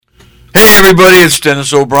Hey everybody, it's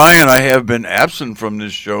Dennis O'Brien. I have been absent from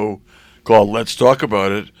this show called Let's Talk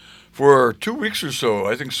About It for 2 weeks or so.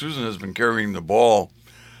 I think Susan has been carrying the ball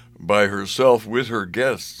by herself with her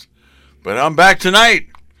guests. But I'm back tonight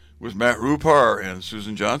with Matt Rupar and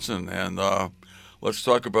Susan Johnson. And Let's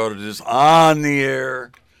Talk About It is on the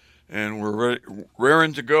air. And we're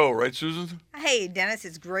raring to go, right, Susan? Hey, Dennis,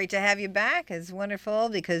 it's great to have you back. It's wonderful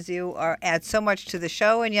because you add so much to the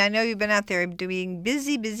show. And I know you've been out there doing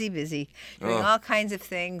busy, doing all kinds of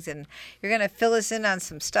things. And you're going to fill us in on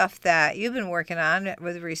some stuff that you've been working on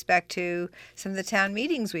with respect to some of the town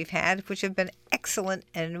meetings we've had, which have been excellent.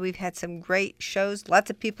 And we've had some great shows,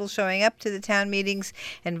 lots of people showing up to the town meetings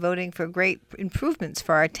and voting for great improvements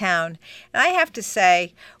for our town. And I have to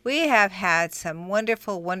say, we have had some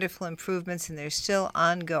wonderful improvements, and they're still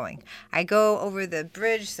ongoing. I go over the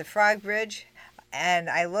bridge, the Frog Bridge, and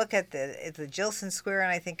I look at the Gilson Square,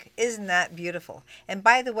 and I think, isn't that beautiful? And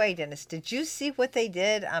by the way, Dennis, did you see what they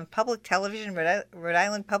did on public television, Rhode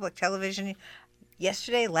Island Public Television,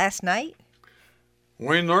 last night?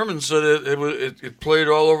 Wayne Norman said it played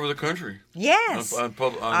all over the country. Yes.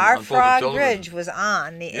 Our Frog Bridge was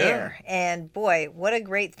on the air. And boy, what a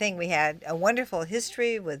great thing. We had a wonderful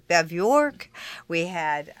history with Bev York. We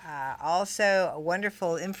had also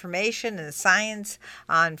wonderful information and science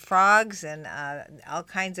on frogs and all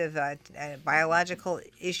kinds of biological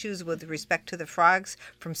issues with respect to the frogs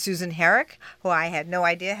from Susan Herrick, who I had no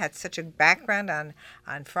idea had such a background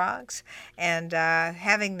on frogs. And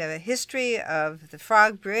having the history of the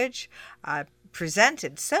Frog Bridge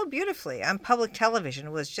presented so beautifully on public television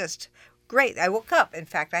was just great. I woke up. In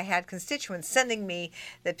fact, I had constituents sending me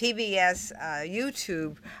the PBS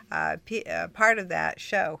YouTube part of that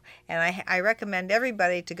show, and I recommend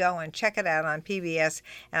everybody to go and check it out on PBS.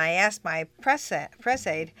 And I asked my press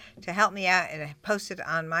aide to help me out and post it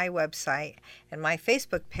on my website and my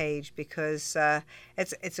Facebook page because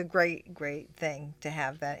it's a great thing to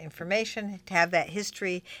have that information, to have that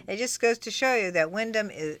history. It just goes to show you that Wyndham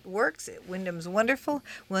works. Wyndham's wonderful.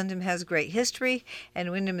 Wyndham has great history, and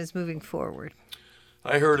Wyndham is moving forward.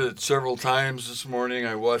 I heard it several times this morning.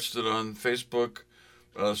 I watched it on Facebook.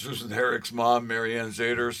 Susan Herrick's mom, Marianne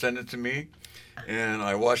Zader, sent it to me, and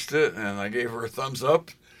I watched it, and I gave her a thumbs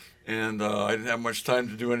up, and I didn't have much time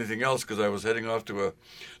to do anything else because I was heading off to a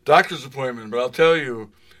doctor's appointment. But I'll tell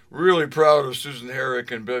you, really proud of Susan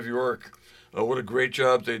Herrick and Bev York. What a great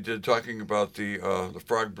job they did talking about the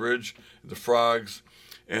Frog Bridge, the frogs,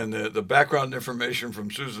 and the background information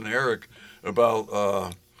from Susan Herrick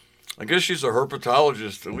about I guess she's a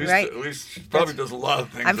herpetologist. At least she probably does a lot of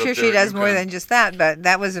things. I'm sure she does more than just that, but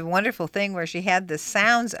that was a wonderful thing where she had the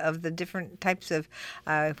sounds of the different types of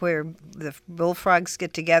where the bullfrogs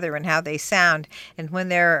get together and how they sound. And when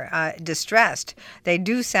they're distressed, they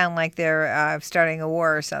do sound like they're starting a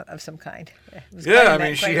war of some kind. Yeah, I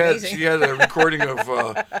mean, she had a recording of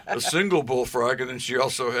a single bullfrog, and then she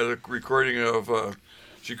also had a recording of.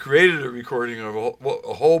 She created a recording of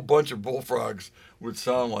a whole bunch of bullfrogs would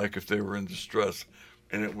sound like if they were in distress,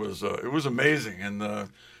 and it was amazing. And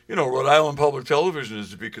Rhode Island Public Television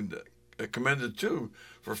is to be commended too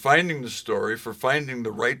for finding the story, for finding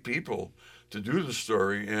the right people to do the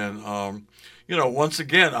story. And once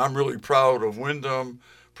again, I'm really proud of Wyndham,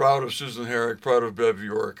 proud of Susan Herrick, proud of Bev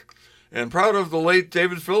York, and proud of the late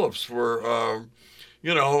David Phillips for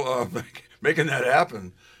making that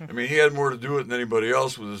happen. I mean, he had more to do with it than anybody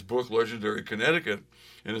else with his book, Legendary Connecticut,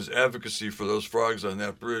 and his advocacy for those frogs on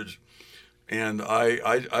that bridge. And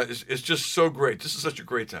it's just so great. This is such a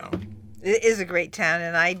great town. It is a great town,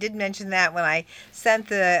 and I did mention that when I sent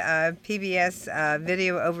the PBS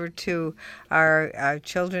video over to our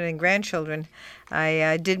children and grandchildren.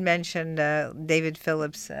 I did mention David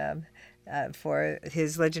Phillips for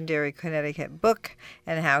his Legendary Connecticut book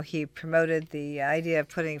and how he promoted the idea of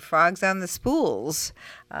putting frogs on the spools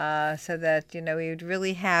so that, we would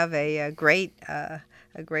really have a great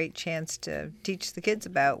chance to teach the kids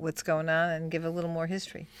about what's going on and give a little more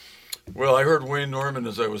history. Well, I heard Wayne Norman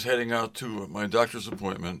as I was heading out to my doctor's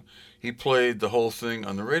appointment. He played the whole thing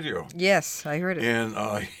on the radio. Yes, I heard it. And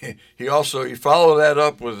he followed that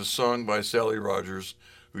up with a song by Sally Rogers,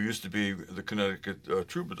 who used to be the Connecticut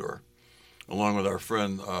troubadour, along with our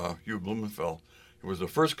friend Hugh Blumenfeld, who was the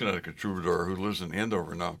first Connecticut troubadour who lives in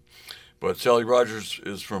Andover now. But Sally Rogers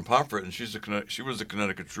is from Pomfret, and she was the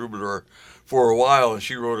Connecticut troubadour for a while, and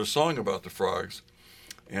she wrote a song about the frogs.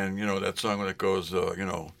 And, that song that goes,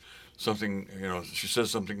 something, she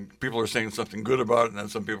says something, people are saying something good about it, and then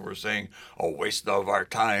some people are saying, a waste of our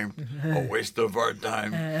time, a waste of our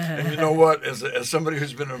time. And you know what, as somebody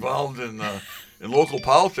who's been involved in local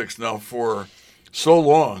politics now for so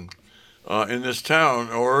long, in this town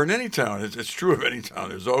or in any town. It's true of any town.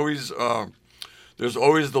 There's always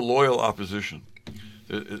the loyal opposition.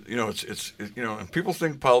 And people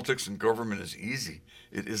think politics and government is easy.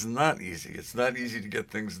 It is not easy. It's not easy to get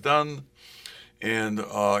things done. And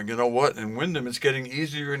you know what? In Windham, it's getting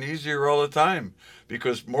easier and easier all the time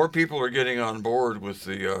because more people are getting on board with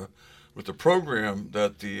the program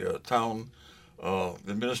that the town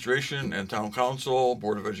administration and town council,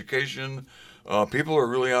 board of education, people are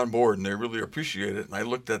really on board and they really appreciate it. And I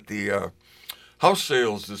looked at the house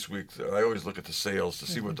sales this week. I always look at the sales to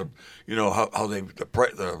see what the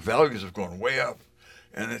values have gone way up,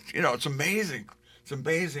 and it's amazing. It's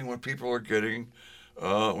amazing what people are getting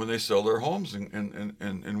when they sell their homes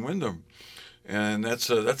in Windham, and that's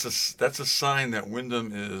a sign that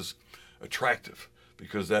Windham is attractive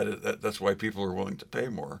because that's why people are willing to pay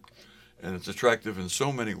more, and it's attractive in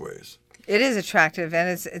so many ways. It is attractive, and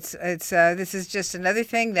it's this is just another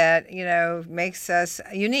thing that makes us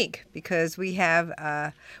unique because we have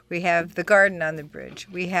the garden on the bridge,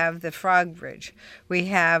 we have the frog bridge, we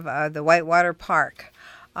have the Whitewater Park.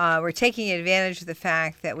 We're taking advantage of the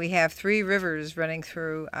fact that we have 3 rivers running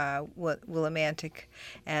through Willimantic,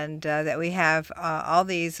 and that we have all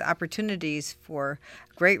these opportunities for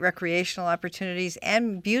great recreational opportunities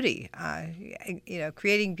and beauty,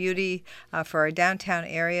 creating beauty for our downtown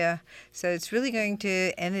area. So it's really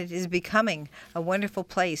and it is becoming a wonderful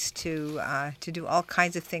place to do all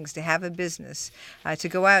kinds of things, to have a business, to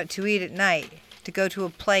go out to eat at night, to go to a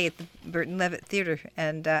play at the Burton Levitt Theater,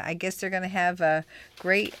 and I guess they're going to have a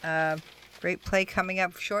great play coming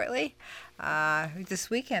up shortly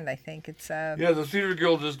this weekend. I think it's the Theater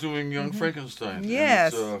Guild is doing Young Frankenstein.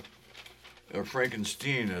 Yes.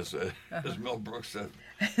 Frankenstein, as Mel Brooks said,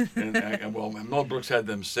 and Mel Brooks had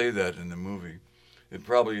them say that in the movie. It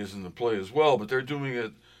probably is in the play as well, but they're doing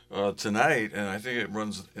it tonight, and I think it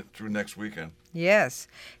runs through next weekend. Yes,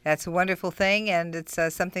 that's a wonderful thing, and it's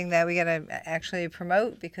something that we got to actually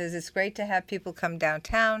promote because it's great to have people come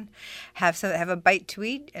downtown, have a bite to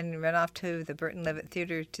eat, and run off to the Burton Levitt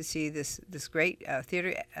Theater to see this great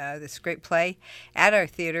theater, this great play at our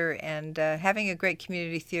theater. And having a great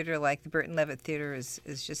community theater like the Burton Levitt Theater is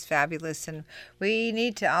just fabulous. And we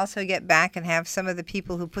need to also get back and have some of the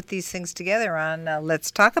people who put these things together on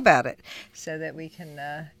Let's Talk About It, so that we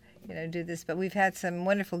can do this. But we've had some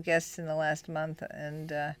wonderful guests in the last month,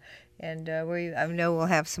 and I know we'll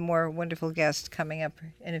have some more wonderful guests coming up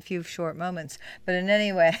in a few short moments. But in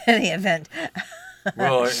any event.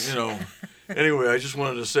 Well, anyway, I just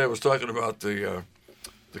wanted to say I was talking about the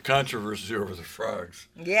controversy over the frogs.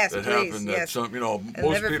 Yes, that please. happened. Yes. That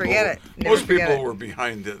Most people were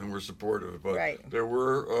behind it and were supportive, but right. There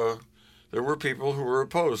were people who were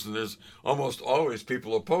opposed, and there's almost always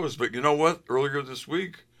people opposed. But you know what? Earlier this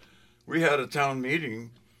week, we had a town meeting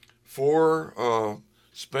for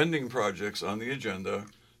spending projects on the agenda,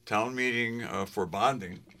 town meeting for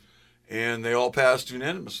bonding, and they all passed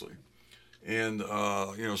unanimously. And,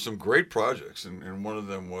 some great projects, and one of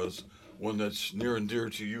them was one that's near and dear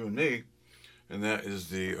to you and me, and that is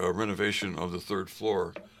the renovation of the 3rd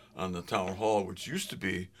floor on the town hall, which used to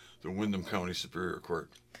be the Windham County Superior Court.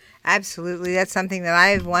 Absolutely. That's something that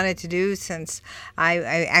I've wanted to do since I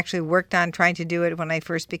actually worked on trying to do it when I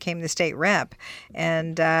first became the state rep.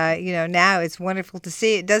 And, now it's wonderful to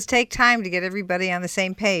see. It does take time to get everybody on the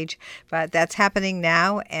same page, but that's happening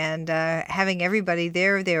now. And having everybody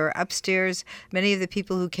there, they were upstairs. Many of the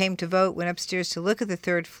people who came to vote went upstairs to look at the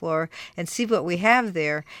 3rd floor and see what we have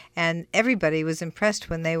there. And everybody was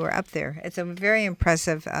impressed when they were up there. It's a very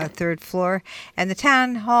impressive 3rd floor. And the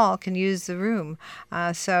town hall can use the room.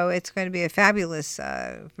 So it's going to be a fabulous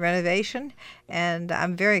renovation, and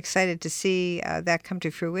I'm very excited to see that come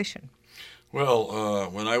to fruition. Well,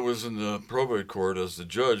 when I was in the probate court as the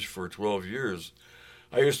judge for 12 years,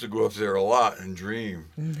 I used to go up there a lot and dream,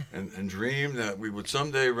 and dream that we would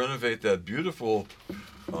someday renovate that beautiful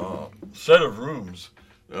set of rooms.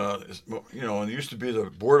 And it used to be the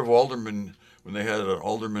Board of Aldermen, when they had an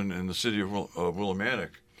alderman in the city of Willimantic,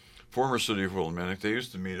 former city of Willimantic. They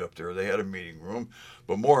used to meet up there. They had a meeting room.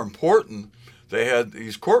 But more important, they had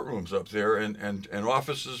these courtrooms up there and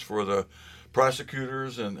offices for the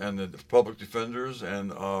prosecutors and the public defenders.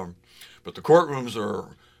 But the courtrooms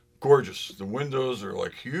are gorgeous. The windows are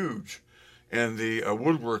like huge. And the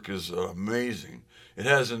woodwork is amazing. It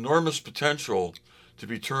has enormous potential to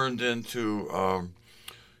be turned into,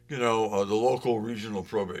 the local regional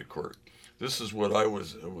probate court. This is what I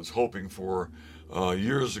was hoping for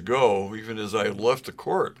years ago, even as I left the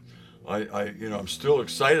court. I'm still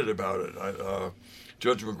excited about it.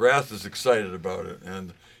 Judge McGrath is excited about it,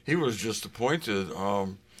 and he was just appointed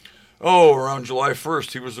Oh, around July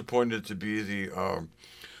 1st, he was appointed to be the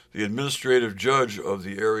administrative judge of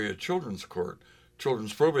the area children's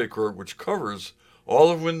probate court, which covers all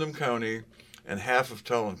of Windham County and half of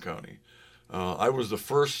Talon County. I was the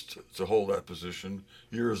first to hold that position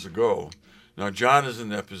years ago. Now, John is in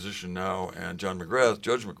that position now, and Judge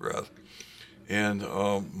McGrath. And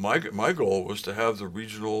my goal was to have the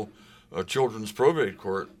regional children's probate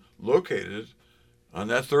court located on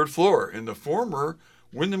that third floor in the former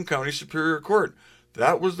Windham County Superior Court.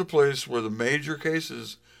 That was the place where the major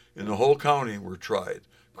cases in the whole county were tried,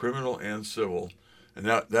 criminal and civil. And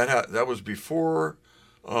that was before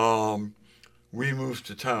we moved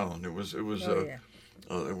to town. It was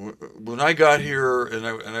when I got here and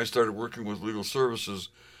I started working with legal services,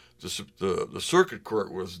 the circuit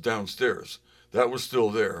court was downstairs. That was still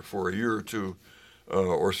there for a year or two,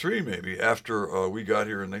 or three maybe, after we got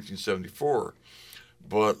here in 1974.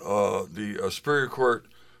 But the Superior Court,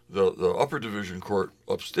 the upper division court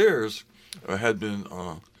upstairs, had been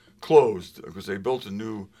closed because they built a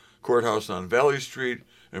new courthouse on Valley Street,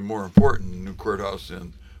 and more important, a new courthouse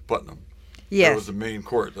in Putnam. Yes. That was the main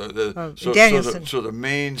court. So the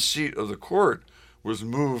main seat of the court was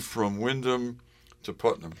moved from Windham to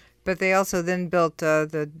Putnam. But they also then built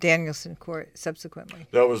the Danielson Court subsequently.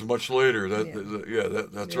 That was much later.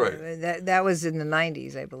 That's right. That was in the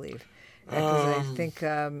 90s, I believe. I think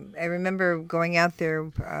I remember going out there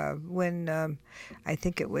when I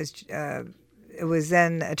think it was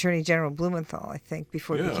then Attorney General Blumenthal, I think,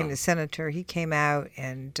 before he became the senator. He came out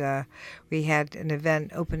and we had an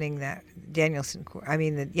event opening that Danielson Court. I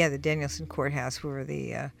mean, the Danielson Courthouse,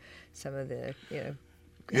 where some of the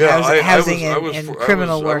housing and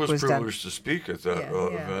criminal work was done. I was privileged to speak at that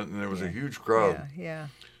event, and there was a huge crowd. Yeah.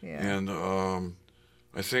 And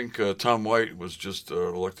I think Tom White was just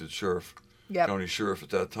elected county sheriff at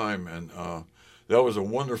that time, and that was a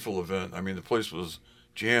wonderful event. I mean, the place was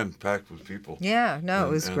jam-packed with people. Yeah, no,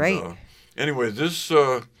 it was great. Anyway, this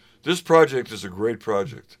project is a great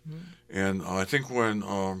project, and I think when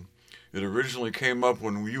it originally came up,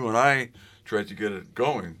 when you and I tried to get it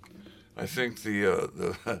going, I think we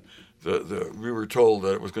were told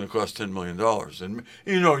that it was going to cost $10 million, and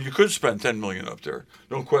you could spend $10 million up there,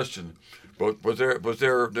 no question, but they're going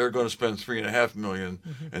to spend $3.5 million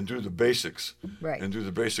and do the basics, and do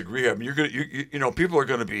the basic rehab. And people are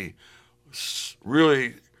going to be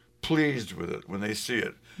really pleased with it when they see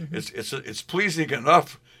it. It's pleasing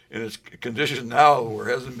enough in its condition now, where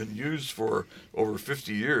it hasn't been used for over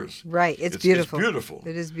 50 years. Right, it's beautiful. It's beautiful.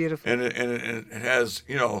 It is beautiful. And it has,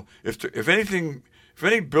 if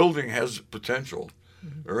any building has potential,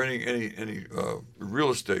 or any real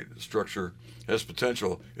estate structure has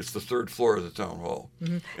potential, it's the third floor of the town hall.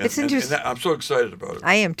 It's interesting. I'm so excited about it.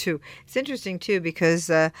 I am too. It's interesting too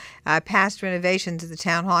because past renovations of the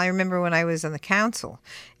town hall. I remember when I was on the council,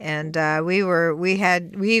 and we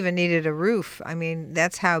even needed a roof. I mean,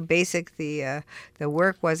 that's how basic the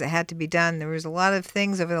work was. It had to be done. There was a lot of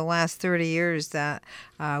things over the last 30 years that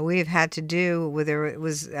we've had to do, whether it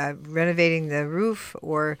was renovating the roof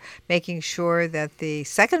or making sure that the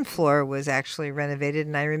second floor was actually renovated.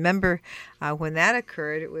 And I remember when that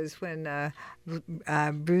occurred, it was when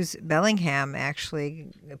Bruce Bellingham actually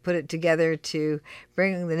put it together to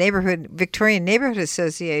bring the Victorian Neighborhood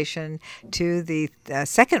Association to the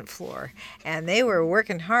second floor, and they were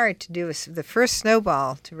working hard to do the first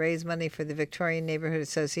snowball to raise money for the Victorian Neighborhood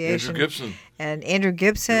Association. Andrew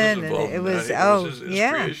Gibson, and it was his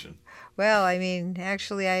creation. Well, I mean,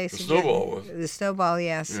 actually, the snowball,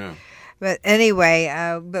 yes. Yeah. But anyway,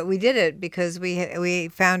 but we did it because we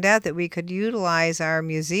found out that we could utilize our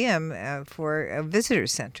museum for a visitor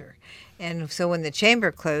center. And so when the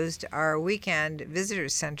chamber closed, our weekend visitor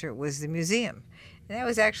center was the museum. And that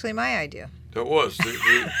was actually my idea. That was.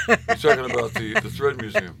 You're talking about the Thread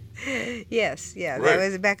Museum. Yes, yeah. Right. That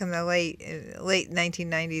was back in the late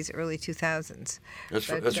 1990s, early 2000s.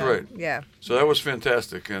 That's right. Yeah. So that was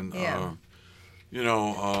fantastic. And,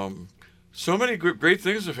 so many great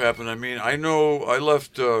things have happened. I mean, I know I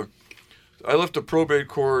left a probate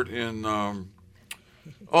court in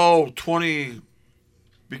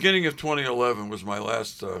beginning of 2011 was my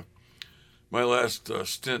last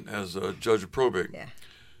stint as a judge of probate. Yeah.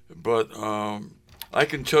 But I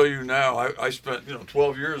can tell you now, I spent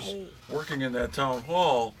 12 years working in that town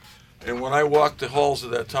hall, and when I walked the halls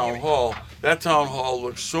of that town hall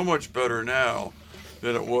looks so much better now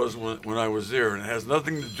than it was when I was there, and it has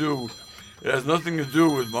nothing to do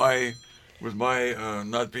with my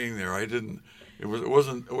not being there. It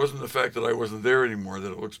wasn't the fact that I wasn't there anymore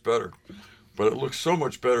that it looks better, but it looks so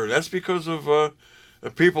much better. That's because of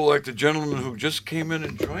people like the gentleman who just came in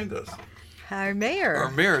and joined us. our mayor.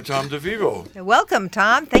 Our mayor, Tom Devivo. Welcome,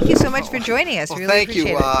 Tom. Thank you so much for joining us. Well, really thank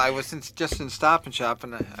appreciate you. it. I was just in Stop and Shop,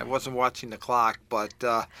 and I wasn't watching the clock, but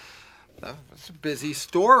it's a busy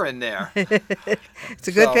store in there. It's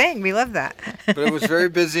a good thing. We love that. But it was very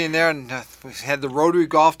busy in there, and we had the Rotary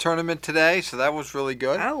Golf Tournament today, so that was really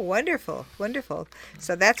good. Oh, wonderful. Wonderful.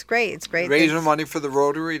 So that's great. It's great. Raising money for the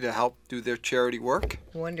Rotary to help do their charity work.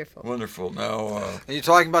 Wonderful. Wonderful. Now, and you're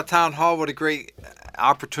talking about Town Hall. What a great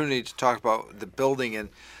opportunity to talk about the building and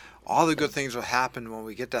all the good things will happen when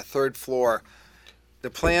we get that third floor. The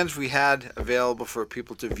plans we had available for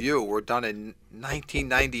people to view were done in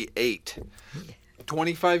 1998.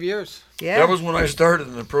 25 years. Yeah. that was when I started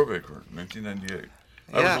in the probate court, 1998.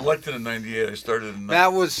 I Yeah. was elected in 98. I started in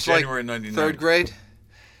That was January like 99. third grade?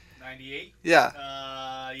 98? Yeah.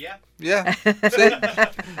 Yeah. Yeah. See?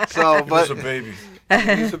 So, He was but a baby.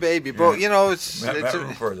 he's a baby. But, you know, it's Matt a,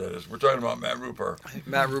 Rupar, that is. We're talking about Matt Rupar.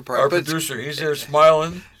 Matt Rupert. Our But it's- producer. He's there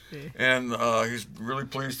smiling, and he's really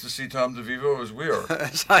pleased to see Tom Devivo as we are.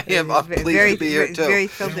 As I am, I'm pleased very, to be here, too. Very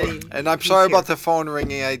thrilled that he- And I'm he's sorry here. about the phone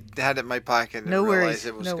ringing. I had it in my pocket and No realized worries.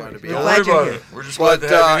 it was No going worries. to be We're Don't on. glad worry you're about here. it. We're just glad But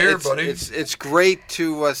to have you here, it's, buddy. it's great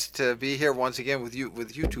to us to be here once again with you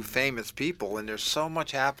two famous people, and there's so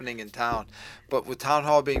much happening in town. But with Town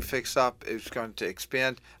Hall being fixed up, it's going to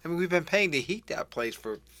expand. I mean, we've been paying to heat that place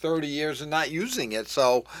for 30 years and not using it,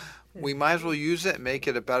 so we might as well use it and make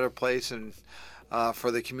it a better place and for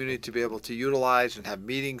the community to be able to utilize and have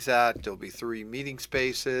meetings at. There'll be 3 meeting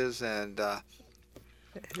spaces, and I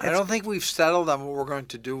don't think we've settled on what we're going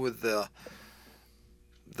to do with the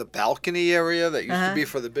balcony area that used to be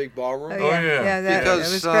for the big ballroom. Oh, yeah. that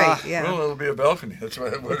Because, was great. Yeah. Well, it'll be a balcony. That's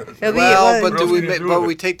what It'll be- Well, well, but do we What else can you do but with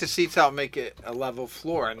we it? take the seats out and make it a level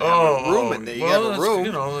floor and have a room in there. You well, have a that's- room,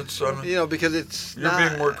 You know, it's, because it's you're not,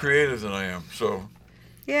 being more creative than I am. So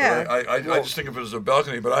Yeah. I just think of it as a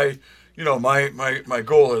balcony. But my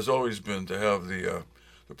goal has always been to have the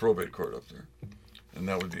probate court up there, and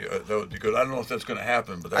that would be good. I don't know if that's going to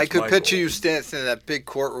happen, but that's I could my picture goal. you standing in that big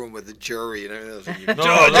courtroom with the jury and everything. No,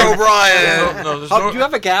 Judge no, O'Brien. no, there's Do you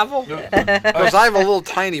have a gavel? Because I have a little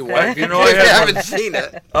tiny one. You know, I if you have haven't seen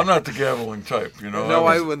it. I'm not the gaveling type. You know. No,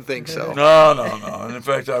 I wouldn't think so. No. And in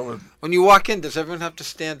fact, I would. When you walk in, does everyone have to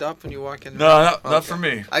stand up when you walk in? No, not for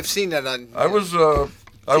me. I've seen that on. I was a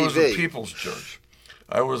TV. people's judge.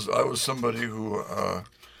 I was somebody who,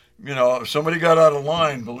 if somebody got out of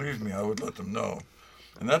line, believe me, I would let them know.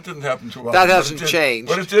 And that didn't happen too often. That but it hasn't did- changed.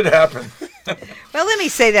 But it did happen. Well, let me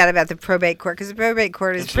say that about the probate court, because the probate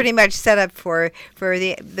court is pretty much set up for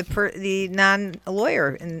the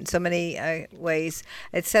non-lawyer in so many ways.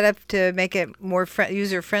 It's set up to make it more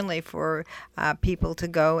user-friendly for people to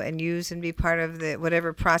go and use and be part of the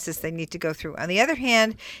whatever process they need to go through. On the other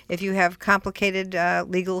hand, if you have complicated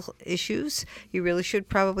legal issues, you really should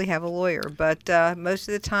probably have a lawyer. But most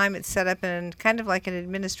of the time, it's set up in kind of like an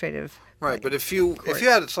administrative. Right, but if you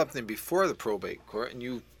had something before the probate court and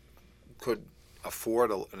you could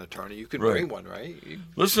afford an attorney, you could Right. bring one, right?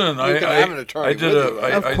 Listen, You can have an attorney I did with you,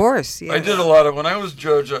 right? Of course, yes. I did a lot of when I was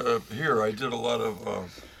judge here. I did a lot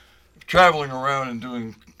of traveling around and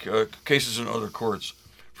doing cases in other courts.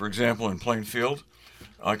 For example, in Plainfield,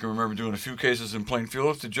 I can remember doing a few cases in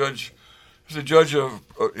Plainfield. If the judge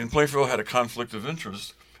in Plainfield had a conflict of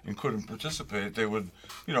interest and couldn't participate, they would,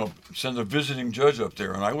 send a visiting judge up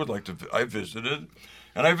there, and I visited,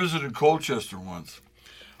 and I visited Colchester once.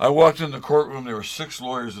 I walked in the courtroom, there were 6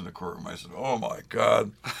 lawyers in the courtroom. I said, oh my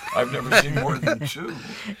God, I've never seen more than 2.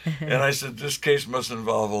 And I said, this case must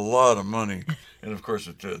involve a lot of money. And of course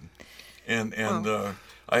it did. And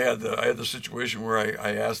I had the situation where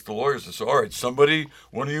I asked the lawyers, I said, all right,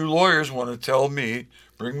 one of you lawyers want to tell me,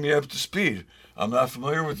 bring me up to speed. I'm not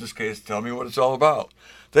familiar with this case, tell me what it's all about.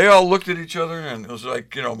 They all looked at each other, and it was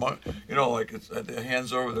like, like it's their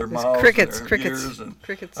hands over their mouths, crickets, and their crickets, ears, and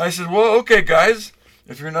crickets. I said, well, okay, guys,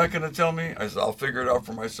 if you're not going to tell me, I said, I'll figure it out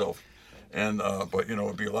for myself. And but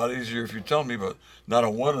it'd be a lot easier if you tell me, but not a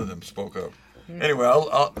one of them spoke up. Anyway,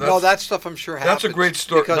 that stuff I'm sure happens. That's a great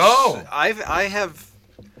story. Because No. I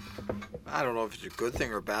don't know if it's a good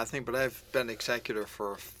thing or a bad thing, but I've been executor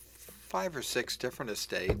for 5 or 6 different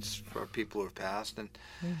estates for people who have passed, and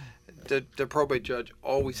the probate judge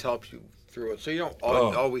always helps you through it. So you don't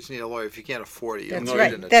always need a lawyer if you can't afford it. You That's don't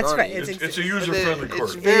right. need an That's attorney. right. It's a user-friendly It's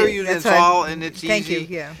court. very It is. That's user-friendly, right. and it's Thank easy. you,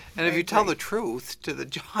 yeah. And if I you tell agree. the truth to the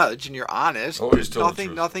judge and you're honest, Always tell the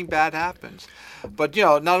truth. nothing bad happens. But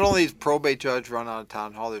not only is probate judge run out of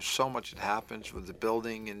town hall, there's so much that happens with the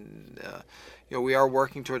building, and we are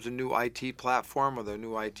working towards a new IT platform with our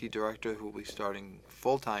new IT director who will be starting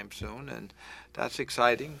full-time soon, and that's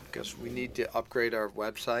exciting because we need to upgrade our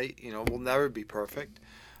website. We'll never be perfect,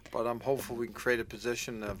 but I'm hopeful we can create a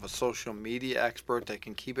position of a social media expert that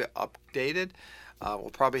can keep it updated.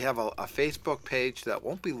 We'll probably have a Facebook page that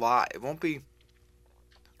won't be live. It won't be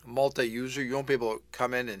multi-user. You won't be able to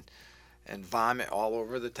come in and vomit all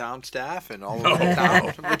over the town staff and all over the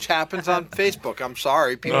town, which happens on Facebook. I'm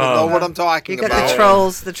sorry, people know what I'm talking about. You got the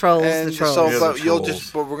trolls.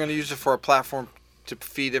 So, but we're going to use it for a platform to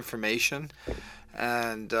feed information.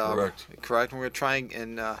 And correct. We're going to try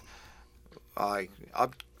and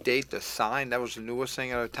update the sign. That was the newest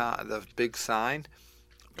thing at our town. The big sign.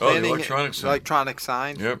 Planning, the electronic sign. Electronic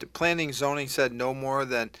sign. Yep. The planning and zoning said no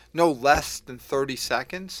less than 30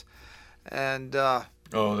 seconds, and.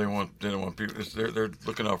 They don't want people. They're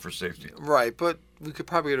looking out for safety. Right, but we could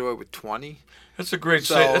probably get away with 20. That's a great.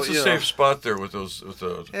 That's a safe spot there with those.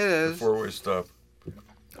 The four-way stop.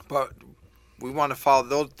 But we want to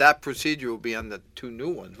follow that procedure. Will be on the 2 new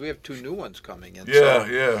ones. We have 2 new ones coming in.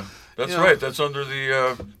 Yeah. That's right. That's under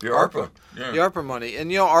the ARPA. Yeah. The ARPA money,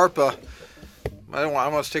 and ARPA. I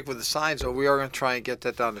want to stick with the signs, so we are going to try and get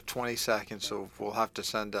that down to 20 seconds. So we'll have to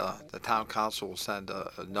send the town council will send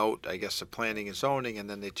a note, I guess, to planning and zoning, and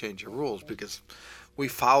then they change the rules because we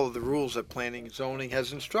follow the rules that planning and zoning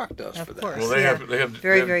has instructed us for that. Well, they have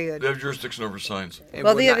very good. They have jurisdiction over signs.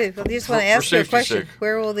 Well, just want to ask you a question.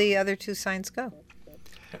 Where will the other 2 signs go?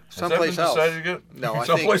 Someplace else. Decided yet? No,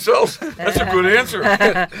 someplace else. That's a good answer.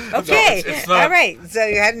 Okay. No, it's not. All right. So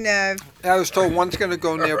you hadn't. I was told one's going to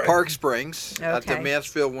go near Park Springs at the Okay.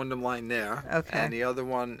 Mansfield-Wyndham line there. Okay. And the other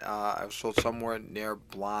one, I was told somewhere near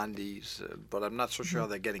Blondie's, but I'm not so sure how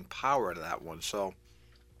they're getting power to that one. So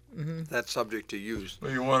that's subject to use.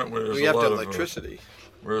 Well, you want it where there's We a have lot the of electricity.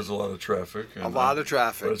 where there's a lot of traffic. And, A lot of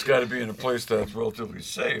traffic. But it's got to be in a place that's relatively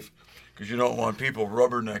safe, because you don't want people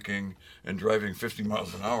rubbernecking and driving 50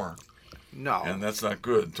 miles an hour. No. And that's not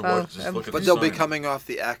good to watch. Just look at But the they'll be sign. coming off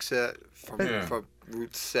the exit from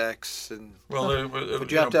Route 6. Well,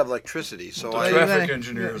 But you have to have electricity. So the traffic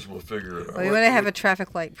engineers will figure it out. Well, you want to have a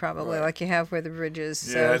traffic light probably, like you have where the bridge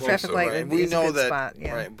is. Yeah, I So think traffic so, light right. is a good spot.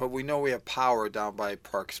 Yeah. Right, but we know we have power down by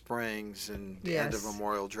Park Springs and the end of Yes.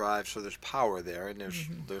 Memorial Drive, so there's power there, and there's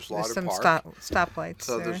There's Lauder some Park. stoplights.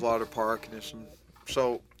 So there. there's Lauder Park, and there's some.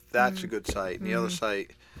 So that's a good site. And the other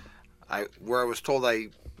site, where I was told I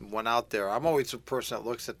went out there. I'm always the person that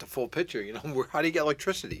looks at the full picture. How do you get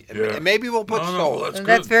electricity? And maybe we'll put solar.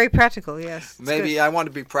 That's very practical. Yes. Maybe I want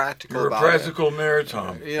to be practical. You're about a practical Mayor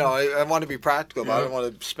Tom. I want to be practical about it. I don't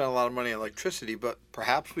want to spend a lot of money on electricity, but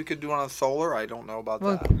perhaps we could do it on solar. I don't know about that.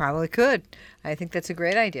 Well, probably could. I think that's a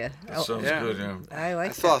great idea. That sounds good, yeah. I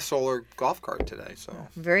saw a solar golf cart today, so.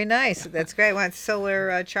 Very nice. That's great. I want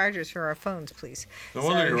solar chargers for our phones, please. No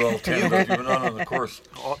wonder you're all tanned up. You've been out on the course.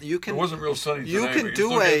 It wasn't real sunny today, but you do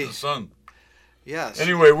still get the sun. Yes.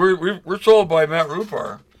 Anyway, we're told by Matt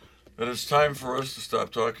Rupar that it's time for us to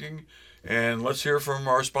stop talking, and let's hear from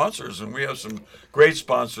our sponsors. And we have some great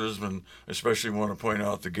sponsors, and especially want to point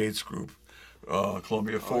out the Gates Group,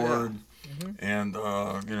 Columbia Ford, and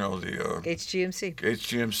the Gates GMC. Gates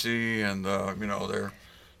GMC, and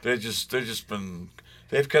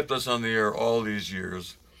they've kept us on the air all these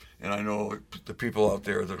years, and I know the people out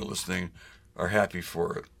there that are listening are happy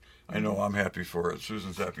for it. I know I'm happy for it.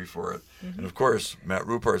 Susan's happy for it. And, of course, Matt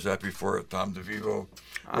Rupar's happy for it. Tom DeVivo.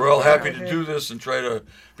 We're all happy to do this and try to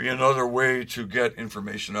be another way to get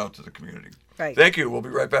information out to the community. Right. Thank you. We'll be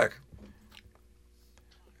right back.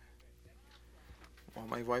 Well,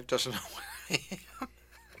 my wife doesn't know where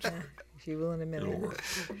I am. She will in a minute.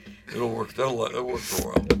 It'll work. That'll work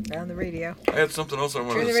for a while. On the radio. I had something else I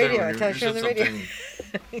wanted to say.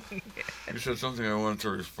 You said something I wanted to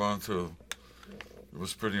respond to. It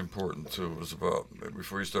was pretty important too. It was about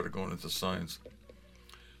before you started going into signs.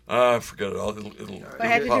 Forget it. It'll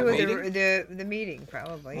had to do with the meeting,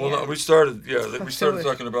 probably. Well, no, we started. Yeah, we started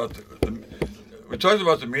talking about we talked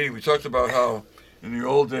about the meeting. We talked about how in the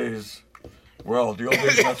old days,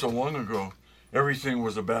 not so long ago, everything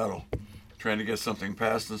was a battle, trying to get something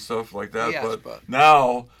passed and stuff like that. Yes, but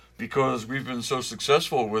now, because we've been so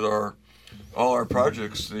successful with all our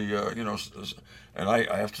projects, and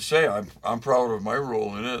I have to say, I'm proud of my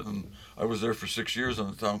role in it, and I was there for 6 years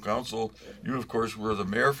on the town council. You, of course, were the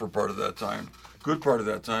mayor for part of that time, good part of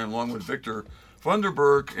that time, along with Victor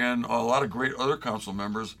Funderburk and a lot of great other council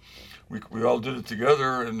members. We all did it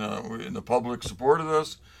together, and the public supported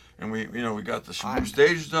us, and we got the new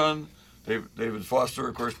stage done. David Foster,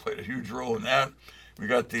 of course, played a huge role in that. We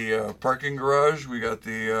got the parking garage. We got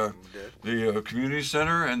the community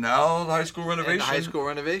center, and now the high school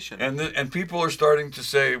renovation. And people are starting to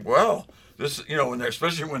say, "Well, this,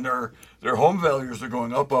 especially when their home values are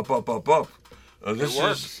going up. This it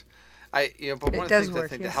works. But one of the things I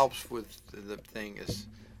think that helps with the thing is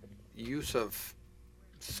use of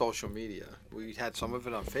social media. We had some of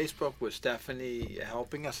it on Facebook with Stephanie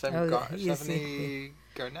helping us. Stephanie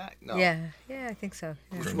Garnett? No. Yeah, I think so.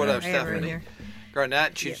 Yeah. Whatever, Stephanie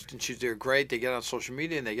Garnett. She's doing great. They get on social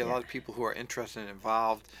media and they get a lot of people who are interested and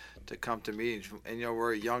involved to come to meetings. And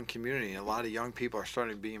we're a young community, and a lot of young people are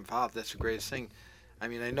starting to be involved. That's the greatest thing. I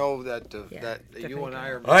mean, I know that you and I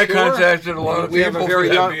are mature. I contacted a lot of people.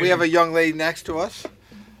 We have a young lady next to us.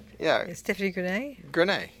 Yeah. Stephanie Grenay?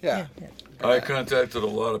 Grenay, yeah. I contacted a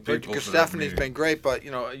lot of people. Because Stephanie's been great, but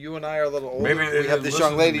you and I are a little older. Maybe we have this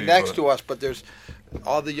young lady next to us, but there's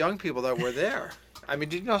all the young people that were there. I mean,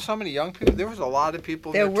 did you know so many young people? There was a lot of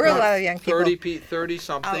people. There were a lot of young people.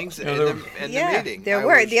 30-somethings in the meeting. There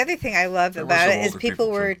were. The other thing I loved about it is people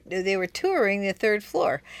were touring the third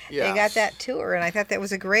floor. Yes. They got that tour, and I thought that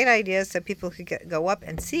was a great idea so people could go up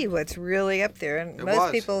and see what's really up there. And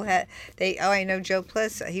most people had, I know Joe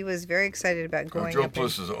Pliss, he was very excited about going Joe up. Joe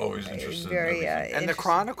Pliss is always interested in and the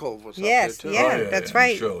Chronicle was up there, too. Yeah, that's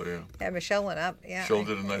right. Michelle, Michelle went up, Michelle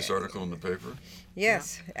did a nice article in the paper.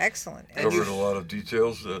 Yes, excellent. Covered a lot of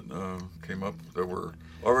details that came up that were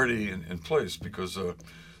already in place because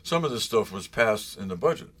some of this stuff was passed in the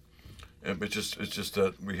budget, and it's just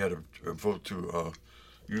that we had a vote to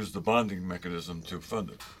use the bonding mechanism to fund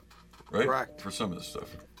it, right? Correct. For some of this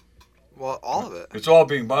stuff. Well, all of it. It's all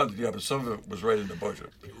being bonded, yeah, but some of it was right in the budget.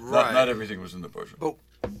 Right. Not everything was in the budget. Oh,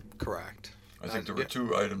 correct. I think there were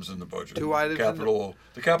 2 items in the budget. 2 items.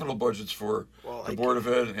 The capital budgets for the Board of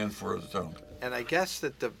Ed and for the town. And I guess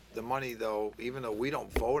that the money, though, even though we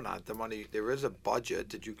don't vote on it, the money, there is a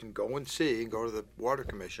budget that you can go and see and go to the Water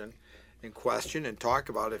Commission and question and talk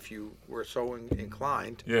about if you were so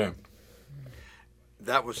inclined. Yeah.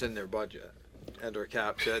 That was in their budget. Under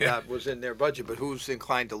cap, that was in their budget, but who's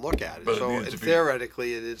inclined to look at it? But so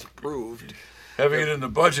theoretically, it is approved. Having it in the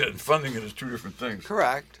budget and funding it is 2 different things.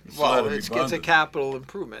 Correct. Well, it's a capital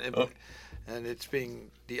improvement. And it's being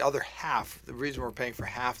the other half. The reason we're paying for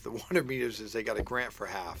half the water meters is they got a grant for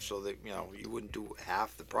half, so that you wouldn't do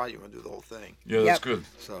half the project, you want to do the whole thing. Yeah, that's good.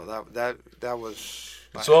 So that was.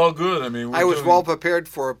 It's all good. I mean, I was well prepared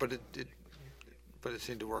for it, but it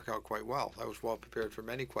seemed to work out quite well. I was well prepared for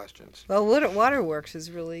many questions. Well, waterworks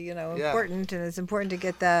is really important, and it's important to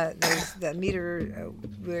get that meter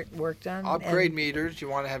work done. Upgrade meters. You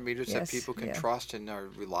want to have meters that people can trust and are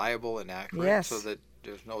reliable and accurate, so that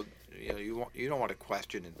there's no. You don't want to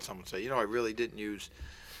question and someone say, I really didn't use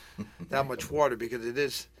that much water, because it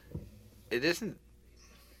isn't.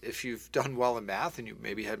 If you've done well in math and you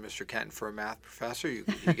maybe had Mr. Kenton for a math professor,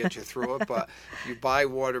 he get you through it. But you buy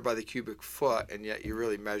water by the cubic foot, and yet you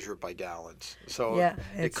really measure it by gallons. So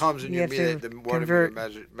it comes in your meter. The water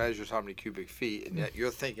meter measures how many cubic feet, and yet you're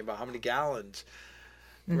thinking about how many gallons.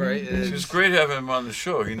 Right, it's great having him on the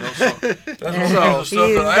show. He knows that's the stuff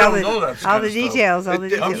that I don't know. That all the details.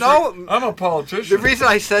 I'm a politician. The reason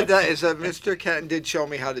I said that is that Mr. Kenton did show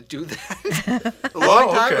me how to do that a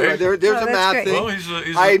long time ago. There's a math thing. Well,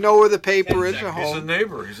 I know where the paper is at home. He's a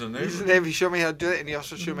neighbor. He's a neighbor. He showed me how to do it, and he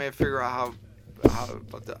also showed me how to figure out how.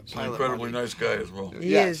 He's an incredibly nice guy as well.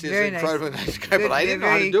 He is very nice. Incredibly nice guy, but I didn't know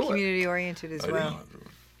how to do it. Community oriented as well.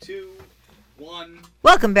 2, 1.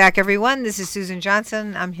 Welcome back, everyone. This is Susan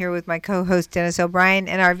Johnson. I'm here with my co-host, Dennis O'Brien,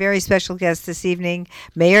 and our very special guest this evening,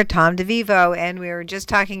 Mayor Tom Devivo. And we were just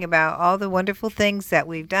talking about all the wonderful things that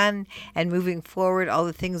we've done and moving forward, all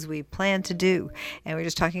the things we plan to do. And we're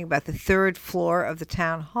just talking about the 3rd floor of the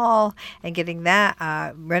town hall and getting that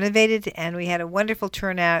renovated. And we had a wonderful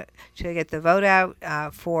turnout to get the vote out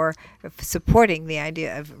for supporting the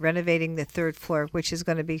idea of renovating the 3rd floor, which is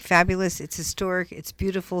going to be fabulous. It's historic. It's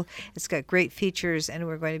beautiful. It's got great features, and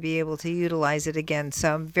we're going to be able to utilize it again.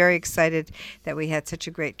 So I'm very excited that we had such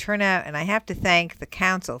a great turnout, and I have to thank the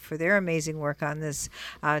council for their amazing work on this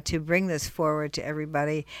to bring this forward to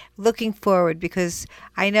everybody. Looking forward, because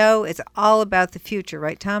I know it's all about the future,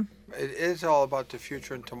 right, Tom? It is all about the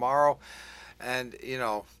future and tomorrow. And,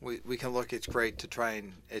 we can look, it's great to try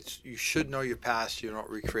and, you should know your past, you don't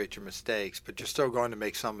recreate your mistakes, but you're still going to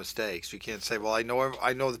make some mistakes. You can't say, well, I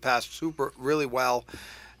know the past really well,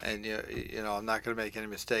 and I'm not going to make any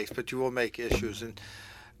mistakes, but you will make issues. And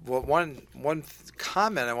one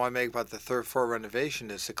comment I want to make about the 3rd floor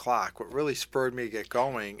renovation is the clock. What really spurred me to get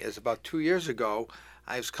going is about 2 years ago,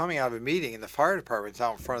 I was coming out of a meeting in the fire department's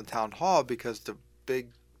out in front of town hall because the big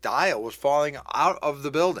dial was falling out of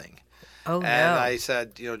the building. Oh, and I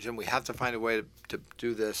said, Jim, we have to find a way to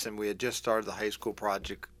do this. And we had just started the high school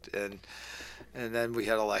project, and then we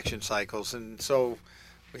had election cycles, and so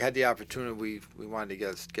we had the opportunity. We wanted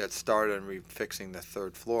to get started on refixing the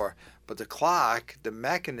 3rd floor, but the clock, the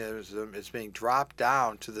mechanism is being dropped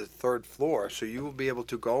down to the 3rd floor, so you will be able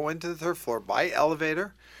to go into the 3rd floor by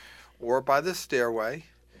elevator or by the stairway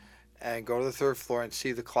and go to the 3rd floor and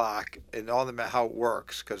see the clock and all the how it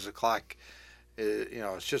works, because the clock is,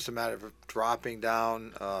 it's just a matter of dropping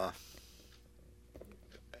down.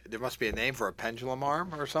 There must be a name for a pendulum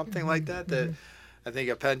arm or something like that. That I think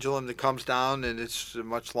a pendulum that comes down, and it's a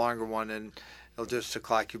much longer one, and it'll just the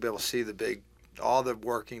clock. You'll be able to see all the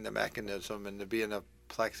working, the mechanism, and to be in a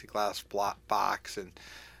plexiglass box, and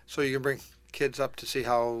so you can bring kids up to see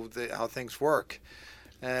how things work.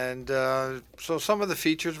 And so some of the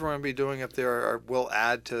features we're going to be doing up there will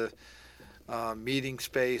add to meeting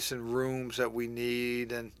space and rooms that we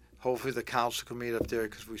need, and hopefully the council can meet up there,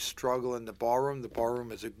 because we struggle in the ballroom. The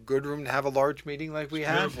ballroom is a good room to have a large meeting like we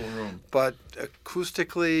have. Beautiful room. But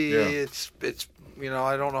acoustically, it's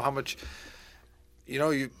I don't know how much.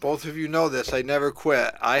 You both of you know this. I never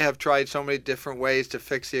quit. I have tried so many different ways to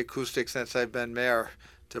fix the acoustics since I've been mayor.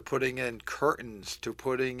 To putting in curtains, to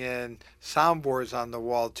putting in soundboards on the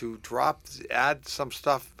wall, to add some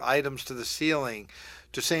items to the ceiling,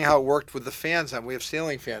 to seeing how it worked with the fans. And we have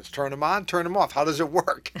ceiling fans. Turn them on, turn them off. How does it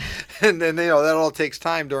work? And then that all takes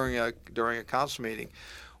time during a council meeting.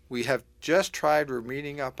 We have just tried. We're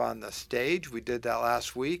meeting up on the stage. We did that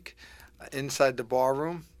last week inside the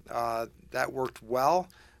ballroom. That worked well,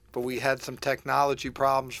 but we had some technology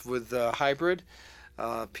problems with the hybrid.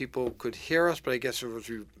 People could hear us, but I guess it was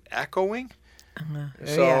echoing.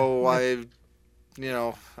 So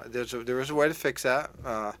there is a way to fix that.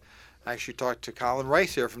 I actually talked to Colin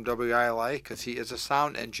Rice here from WILI, because he is a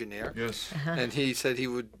sound engineer. Yes. And he said he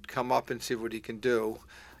would come up and see what he can do.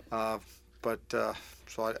 So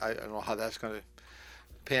I don't know how that's going to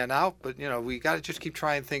pan out, but we got to just keep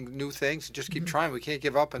trying new things, and just keep trying. We can't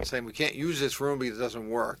give up and saying we can't use this room because it doesn't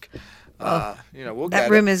work. We'll get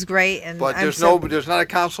that room is great, and but there's not a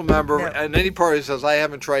council member in any party that says I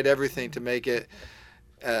haven't tried everything to make it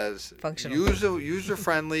as functional, user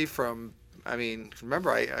friendly.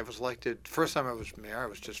 Remember I was elected first time I was mayor. I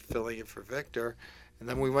was just filling in for Victor, and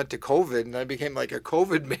then we went to COVID, and I became like a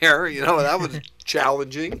COVID mayor. That was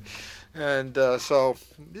challenging, and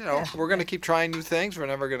we're going to keep trying new things. We're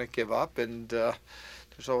never going to give up, and.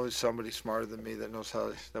 There's always somebody smarter than me that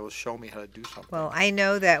will show me how to do something. Well, I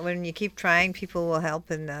know that when you keep trying, people will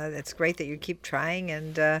help, and it's great that you keep trying.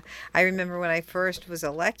 And I remember when I first was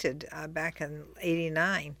elected back in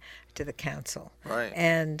 '89 to the council. Right.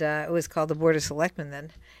 And it was called the Board of Selectmen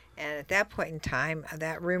then. And at that point in time,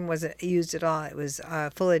 that room wasn't used at all. It was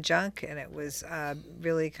full of junk, and it was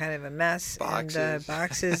really kind of a mess. Boxes. And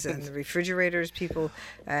boxes and the refrigerators. People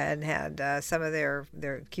and had some of their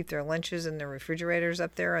keep their lunches in their refrigerators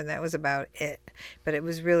up there, and that was about it. But it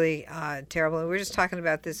was really terrible. And we were just talking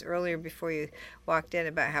about this earlier before you walked in,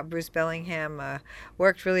 about how Bruce Bellingham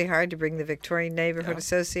worked really hard to bring the Victorian Neighborhood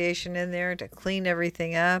Association in there to clean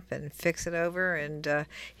everything up and fix it over. And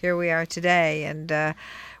here we are today. And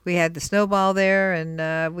we had the snowball there,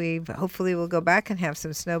 and we hopefully will go back and have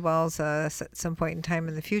some snowballs at some point in time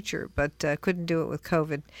in the future, but couldn't do it with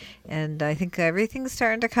COVID. And I think everything's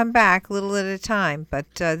starting to come back a little at a time,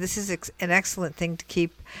 but this is an excellent thing to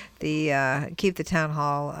keep the town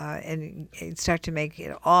hall and start to make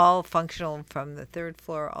it all functional from the 3rd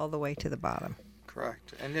floor all the way to the bottom.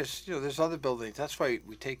 Correct. And there's other buildings. That's why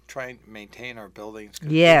we try and maintain our buildings.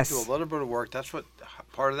 Yes. We do a little bit of work. That's what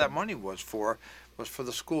part of that money was for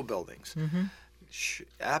the school buildings. Mm-hmm.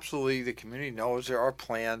 Absolutely, the community knows there are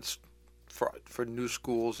plans for new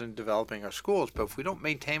schools and developing our schools, but if we don't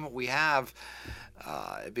maintain what we have,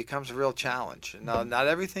 it becomes a real challenge. Now, not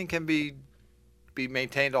everything can be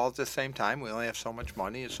maintained all at the same time. We only have so much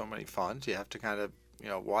money and so many funds. You have to kind of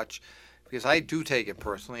watch, because I do take it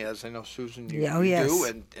personally, as I know Susan you do,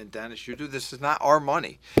 and Dennis you do. This is not our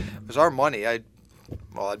money. If it was our money, I'd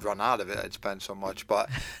run out of it. I'd spend so much, but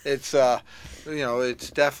it's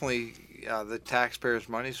it's definitely the taxpayers'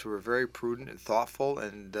 money. So we're very prudent and thoughtful,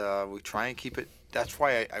 and we try and keep it. That's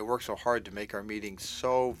why I work so hard to make our meetings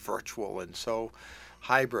so virtual and so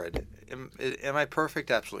hybrid. Am I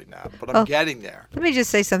perfect? Absolutely not. But I'm getting there. Let me just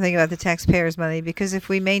say something about the taxpayers' money, because if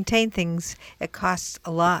we maintain things, it costs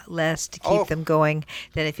a lot less to keep them going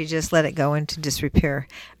than if you just let it go into disrepair.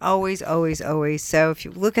 Always, always, always. So if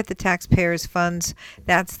you look at the taxpayers' funds,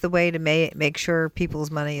 that's the way to make sure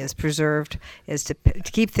people's money is preserved, is to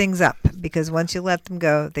keep things up, because once you let them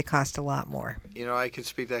go, they cost a lot more. I can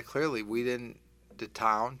speak that clearly. The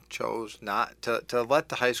town chose not to let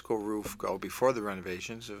the high school roof go before the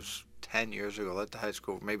renovations. It was 10 years ago. Let the high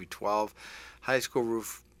school, maybe 12, high school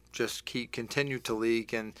roof just continued to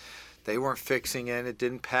leak, and they weren't fixing it. It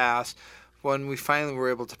didn't pass. When we finally were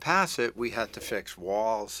able to pass it, we had to fix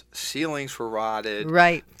walls. Ceilings were rotted.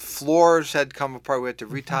 Right. Floors had come apart. We had to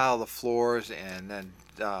retile the floors and then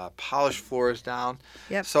polish floors down.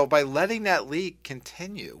 Yep. So by letting that leak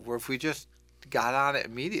continue, where if we just got on it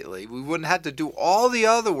immediately, we wouldn't have to do all the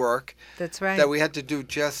other work. That's right. That we had to do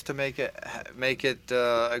just to make it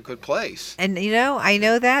a good place. And I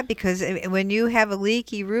know that because when you have a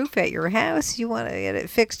leaky roof at your house, you want to get it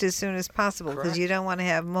fixed as soon as possible because you don't want to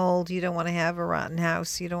have mold, you don't want to have a rotten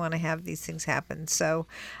house, you don't want to have these things happen. So,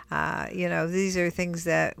 these are things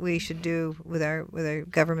that we should do with our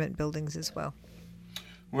government buildings as well.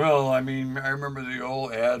 Well, I mean, I remember the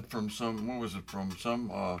old ad from some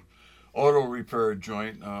auto repair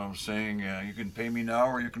joint saying you can pay me now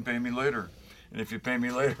or you can pay me later, and if you pay me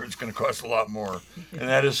later it's going to cost a lot more, and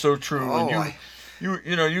that is so true. And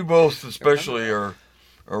you both especially are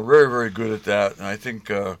very, very good at that, and I think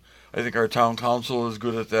our town council is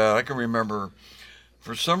good at that. I can remember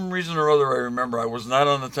for some reason or other, I was not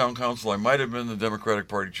on the town council. I might have been the Democratic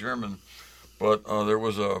Party chairman, but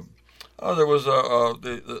the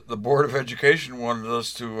Board of Education wanted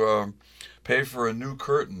us to pay for a new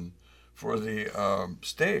curtain for the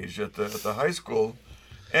stage at the high school,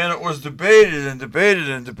 and it was debated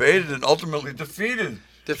and ultimately defeated.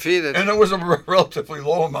 And it was a relatively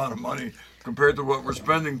low amount of money compared to what we're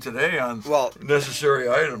spending today on necessary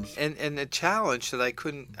items. And the challenge that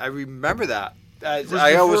I remember that. I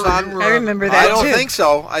remember that I don't too. think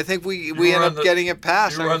so. I think we ended up getting it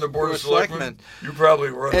passed. You were on the Board of Selectmen? You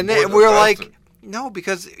probably were on the Board. And we were like, no,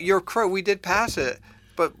 because you're correct. We did pass it.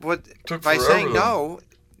 But by saying no,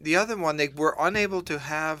 the other one, they were unable to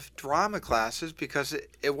have drama classes because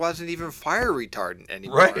it wasn't even fire retardant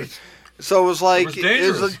anymore. Right. So it was like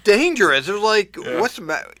it was dangerous. It was like, what's the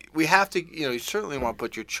matter? We have to, you certainly want to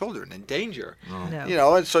put your children in danger.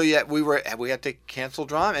 No. And so we had to cancel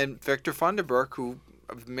drama. And Victor Funderburk,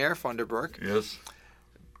 Mayor Funderburk, yes,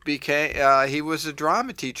 became he was a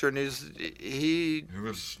drama teacher, and he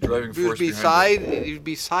was driving force he was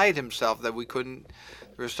beside himself that we couldn't.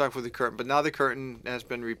 We were stuck with the curtain, but now the curtain has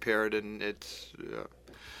been repaired, and it's.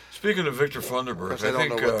 Speaking of Victor Funderburk, I don't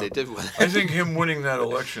know what they did with it. I think him winning that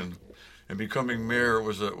election and becoming mayor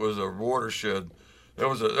was a watershed. That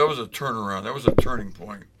was a turnaround. That was a turning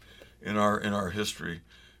point in our history.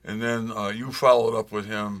 And then you followed up with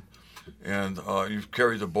him, and you've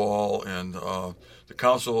carried the ball. And the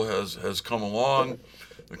council has come along.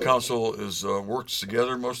 The council works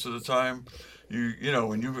together most of the time.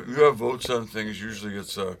 When you have votes on things, usually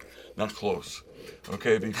it's not close,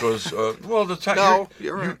 okay? Because you're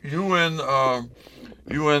right.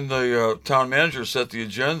 You and the town manager set the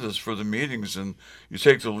agendas for the meetings, and you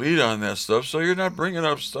take the lead on that stuff. So you're not bringing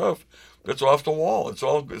up stuff that's off the wall. It's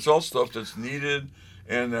all stuff that's needed,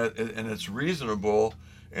 and it's reasonable,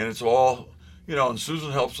 and it's all And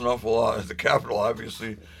Susan helps an awful lot at the Capitol.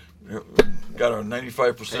 Obviously, got a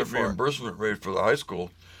 95% reimbursement rate for the high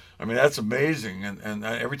school. I mean, that's amazing. And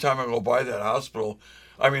every time I go by that hospital,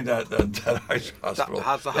 that high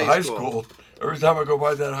school. Every time I go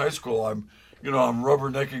by that high school, I'm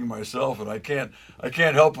rubbernecking myself, and I can't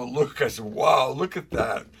help but look. I said, "Wow, look at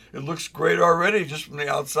that! It looks great already just from the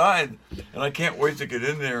outside," and I can't wait to get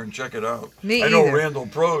in there and check it out. Me I know either. Randall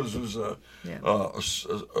Prose, who's a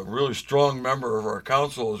really strong member of our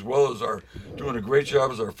council, as well as doing a great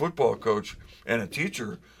job as our football coach and a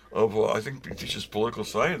teacher of I think he teaches political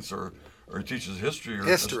science or he teaches history.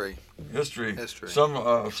 History.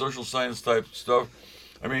 Some social science type stuff.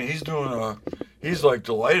 I mean, he's like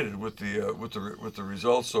delighted with the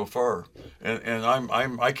results so far, and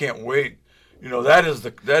I can't wait. That is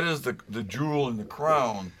the jewel in the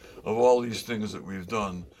crown of all these things that we've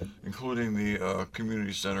done, including the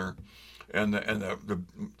community center, and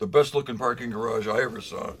the best looking parking garage I ever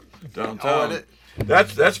saw downtown.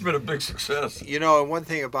 That's been a big success. And one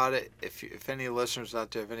thing about it, if any listeners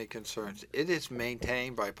out there have any concerns, it is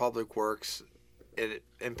maintained by Public Works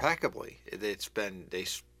impeccably.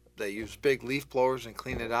 They use big leaf blowers and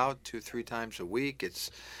clean it out 2-3 times a week.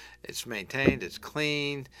 It's maintained. It's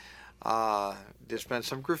clean. There's been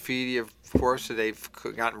some graffiti, of course, that they've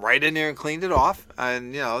gotten right in there and cleaned it off,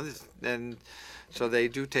 and so they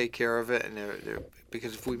do take care of it, and they're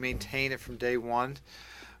because if we maintain it from day one.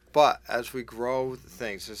 But as we grow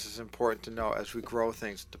things, this is important to know, as we grow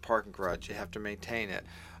things, the parking garage, you have to maintain it.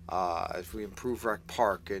 As we improve Rec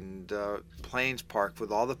Park and Plains Park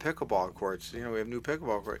with all the pickleball courts, we have new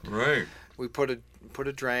pickleball courts. Right. We put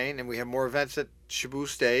a drain, and we have more events at Shabu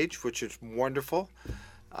Stage, which is wonderful.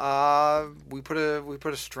 We put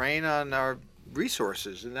a strain on our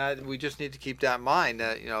resources, and that we just need to keep that in mind.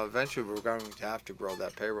 That eventually we're going to have to grow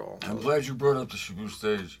that payroll. I'm glad you brought up the Shabu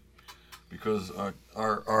stage, because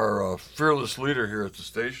our fearless leader here at the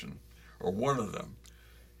station, or one of them,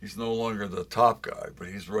 he's no longer the top guy, but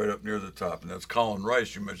he's right up near the top, and that's Colin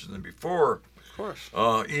Rice. You mentioned him before. Of course.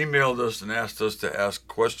 Emailed us and asked us to ask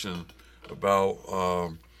questions about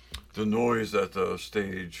the noise at the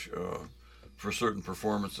stage for certain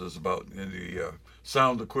performances, about the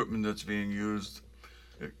sound equipment that's being used.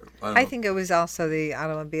 I think it was also the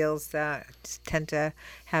automobiles that tend to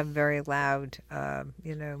have very loud,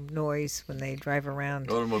 noise when they drive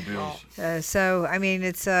around. Automobiles. So I mean,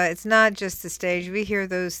 it's not just the stage. We hear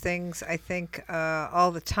those things, I think,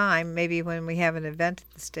 all the time. Maybe when we have an event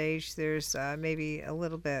at the stage, there's maybe a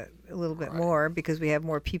little bit more because we have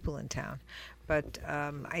more people in town. But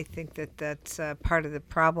I think that's part of the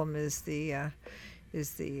problem is the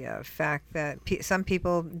fact that some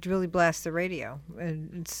people really blast the radio, and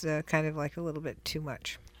it's kind of like a little bit too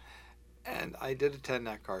much. And I did attend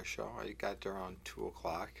that car show. I got there around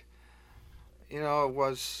 2:00. It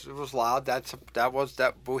was loud.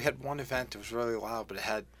 But we had one event that was really loud, but it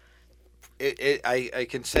had. I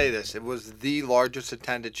can say this. It was the largest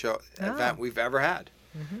attended event we've ever had.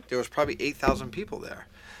 Mm-hmm. There was probably 8,000 people there.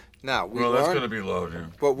 Now that's going to be loud, yeah.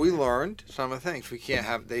 But we learned some of the things. We can't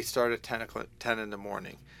have. They start at 10 in the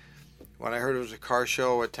morning. When I heard it was a car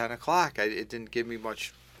show at 10:00, it didn't give me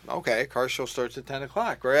much. Okay, car show starts at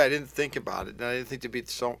 10:00, right? I didn't think about it. And I didn't think there'd be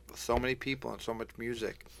so many people and so much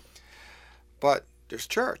music. But there's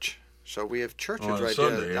church. So we have churches right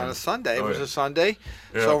there. Yeah. On a Sunday. It was a Sunday.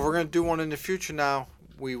 Yeah. So if we're going to do one in the future now,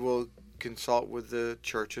 we will consult with the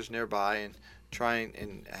churches nearby and try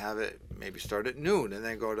and have it maybe start at noon and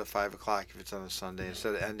then go to 5:00 if it's on a Sunday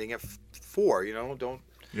instead of ending at 4. Don't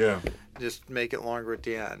just make it longer at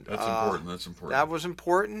the end. That's important. That's important. That was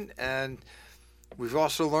important, and we've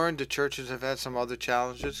also learned the churches have had some other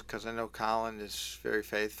challenges because I know Colin is very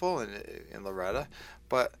faithful and Loretta,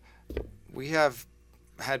 but we have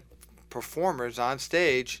had performers on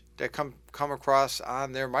stage that come across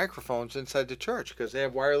on their microphones inside the church because they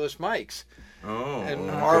have wireless mics. Oh, and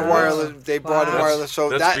our wireless, they brought a wireless.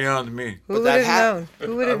 So that's beyond me. Who would have known?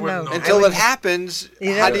 Who would have known? Until it happens,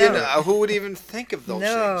 how do you know? Who would even think of those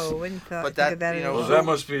things? No, wouldn't think of that at all. Well,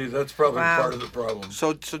 that's probably part of the problem.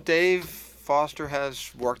 So Dave Foster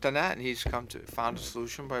has worked on that, and he's found a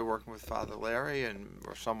solution by working with Father Larry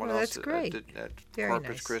or someone else at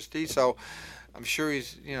Corpus Christi. So I'm sure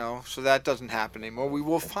he's, so that doesn't happen anymore. We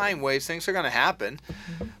will find ways. Things are going to happen.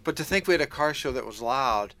 Mm-hmm. But to think we had a car show that was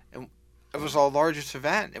loud, and it was our largest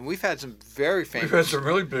event, and we've had some very famous. We've had some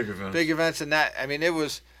really big events. Big events, and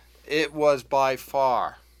it was by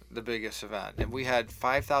far the biggest event, and we had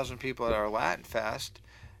 5,000 people at our Latin Fest,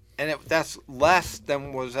 and that's less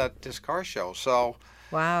than was at this car show. So,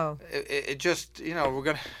 wow, it just we're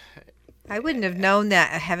gonna. I wouldn't have known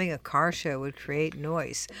that having a car show would create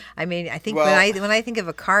noise. I mean, I think when I think of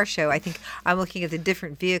a car show, I think I'm looking at the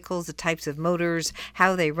different vehicles, the types of motors,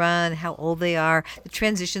 how they run, how old they are, the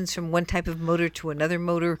transitions from one type of motor to another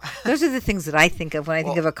motor. Those are the things that I think of when I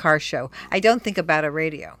think of a car show. I don't think about a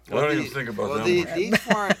radio. I don't even think about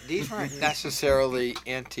them. These weren't necessarily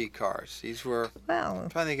antique cars. These were. Well, I'm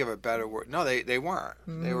trying to think of a better word. No, they weren't.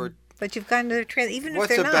 They were. But you've gone to even if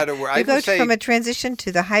they're not. What's a better word? You go from a transition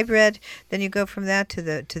to the hybrid, then you go from that to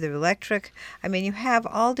the electric. I mean, you have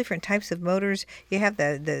all different types of motors. You have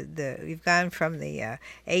you've gone from the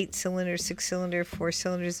 8-cylinder, 6-cylinder, 4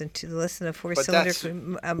 cylinders, and to less than a 4-cylinder.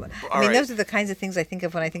 Those are the kinds of things I think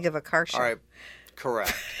of when I think of a car show. All right,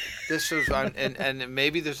 correct. This is and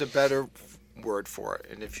maybe there's a better word for it.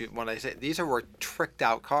 And when I say these were tricked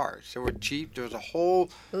out cars, there were Jeep. There was a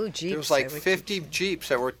whole. Jeeps. There was like 50 Jeeps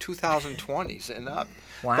that were 2020s and up.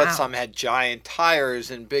 Wow. But some had giant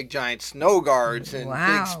tires and big giant snow guards and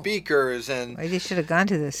big speakers and. Well, you should have gone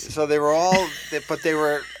to this. So they were all, but they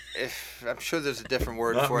were. I'm sure there's a different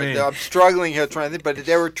word for it. I'm struggling here trying to think, but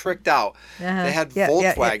they were tricked out. Uh-huh. They had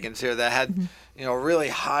Volkswagens here that had. Mm-hmm. Really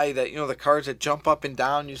high that the cars that jump up and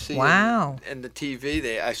down you see in the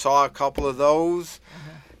TV. I saw a couple of those.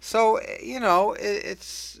 Uh-huh. So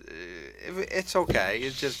it's okay.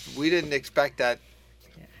 It's just we didn't expect that.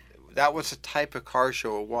 Yeah. That was the type of car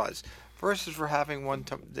show it was. Versus we're having one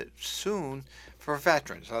soon for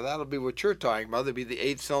veterans. So that'll be what you're talking about. There'll be the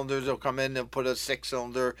 8-cylinders. They'll come in. They'll put a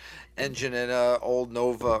 6-cylinder engine in a old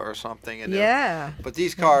Nova or something. And but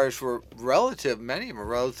these cars were many of them were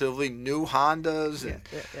relatively new Hondas and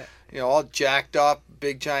all jacked up,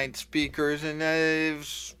 big giant speakers, and it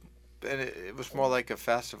was more like a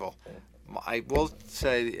festival. I will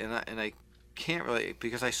say, and I can't really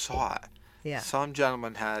because I saw it. Yeah. Some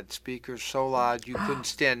gentleman had speakers so loud you couldn't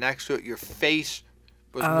stand next to it. Your face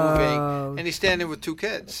was moving, and he's standing with 2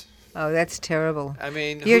 kids. Oh, that's terrible. I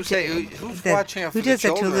mean, who's watching out for who does the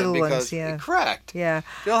children? that to little because, ones? Yeah. Correct. Yeah.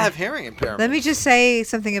 They'll have hearing impairment. Let me just say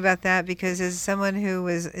something about that, because as someone who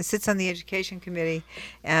sits on the education committee,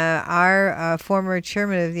 our former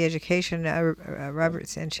chairman of the education, Robert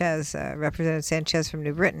Sanchez, Representative Sanchez from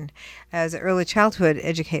New Britain, as an early childhood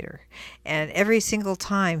educator. And every single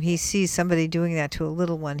time he sees somebody doing that to a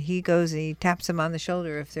little one, he goes and he taps them on the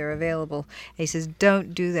shoulder if they're available. And he says,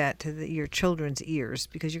 don't do that to your children's ears,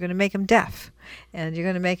 because you're going to make them deaf, and you're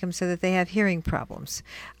going to make them so that they have hearing problems.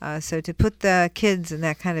 So to put the kids in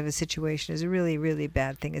that kind of a situation is a really, really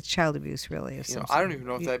bad thing. It's child abuse, really. I don't even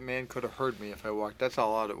know if that man could have heard me if I walked. That's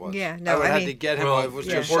how loud it was. Yeah, no, I had to get him. It was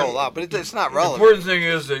just so loud, but it's not relevant. The important thing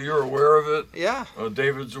is that you're aware of it. Yeah.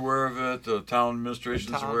 David's aware of it. The town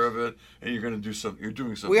administration's aware of it, and you're going to do something. You're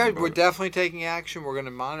doing something. We're definitely taking action. We're going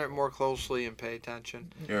to monitor it more closely and pay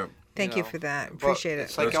attention. Yeah. Thank you for that. Appreciate it.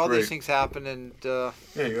 It's like all these things happen, and yeah,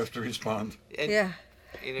 you have to respond. Yeah.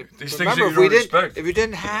 These things that you don't expect. If you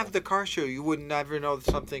didn't have the car show, you would never know that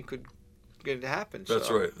something could get to happen. That's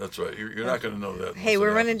right. That's right. You're not going to know that. Hey,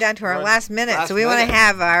 we're running down to our last minute, so we want to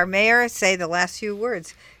have our mayor say the last few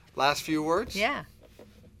words. Last few words? Yeah.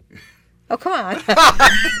 Oh, come on.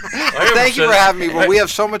 Thank you for having me. Well, we have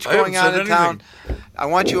so much going on in town. I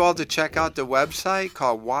want you all to check out the website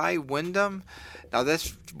called Why Wyndham. Now,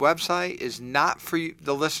 this website is not for you,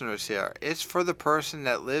 the listeners here. It's for the person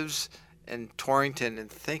that lives in Torrington and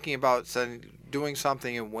thinking about doing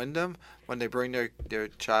something in Wyndham when they bring their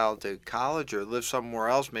child to college or live somewhere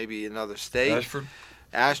else, maybe another state. Ashford?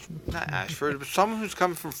 Not Ashford, but someone who's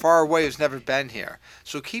coming from far away who's never been here.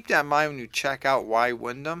 So keep that in mind when you check out Why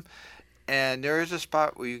Wyndham. And there is a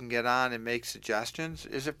spot where you can get on and make suggestions.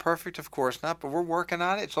 Is it perfect? Of course not, but we're working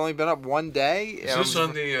on it. It's only been up one day. Is this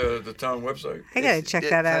on the town website? I got to check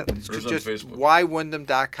that out. It's or just on Facebook?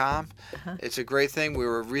 whywyndham.com. It's a great thing. We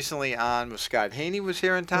were recently on with Scott Haney was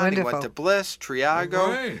here in town. Wonderful. He went to Bliss,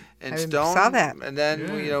 Triago, and I Stone. saw that. And then,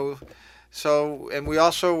 and we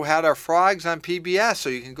also had our frogs on PBS, so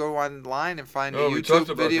you can go online and find a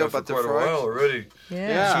YouTube video about the frogs. a while already.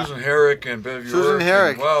 Yeah. Susan Herrick and Bev York. Susan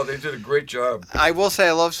Herrick. Wow, they did a great job. I will say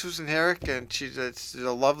I love Susan Herrick, and she's a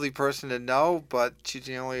lovely person to know, but she's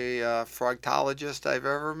the only frogologist I've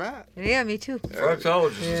ever met. Yeah, me too.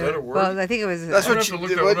 Frogologist, is that a word? Well, I think it was. That's what she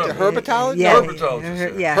did. Herpetologist? Yeah.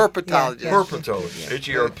 Herpetologist. Yeah. Herpetologist. Yeah. Herpetologist.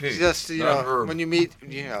 H-E-R-P. Just, when you meet,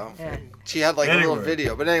 she had a little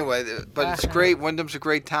video. But anyway, it's great. Wyndham's a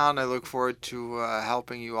great town. I look forward to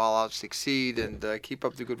helping you all out succeed and keep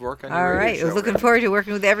up the good work on your All right. radio show. Looking forward to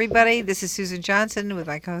working with everybody. This is Susan Johnson with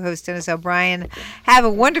my co-host Dennis O'Brien. Have a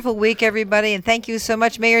wonderful week, everybody, and thank you so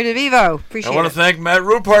much, Mayor DeVivo. Appreciate it. I want to thank Matt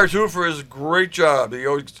Rupart, too, for his great job. He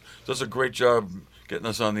always does a great job getting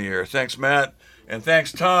us on the air. Thanks, Matt. And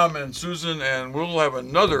thanks, Tom and Susan. And we'll have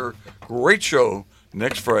another great show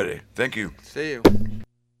next Friday. Thank you. See you.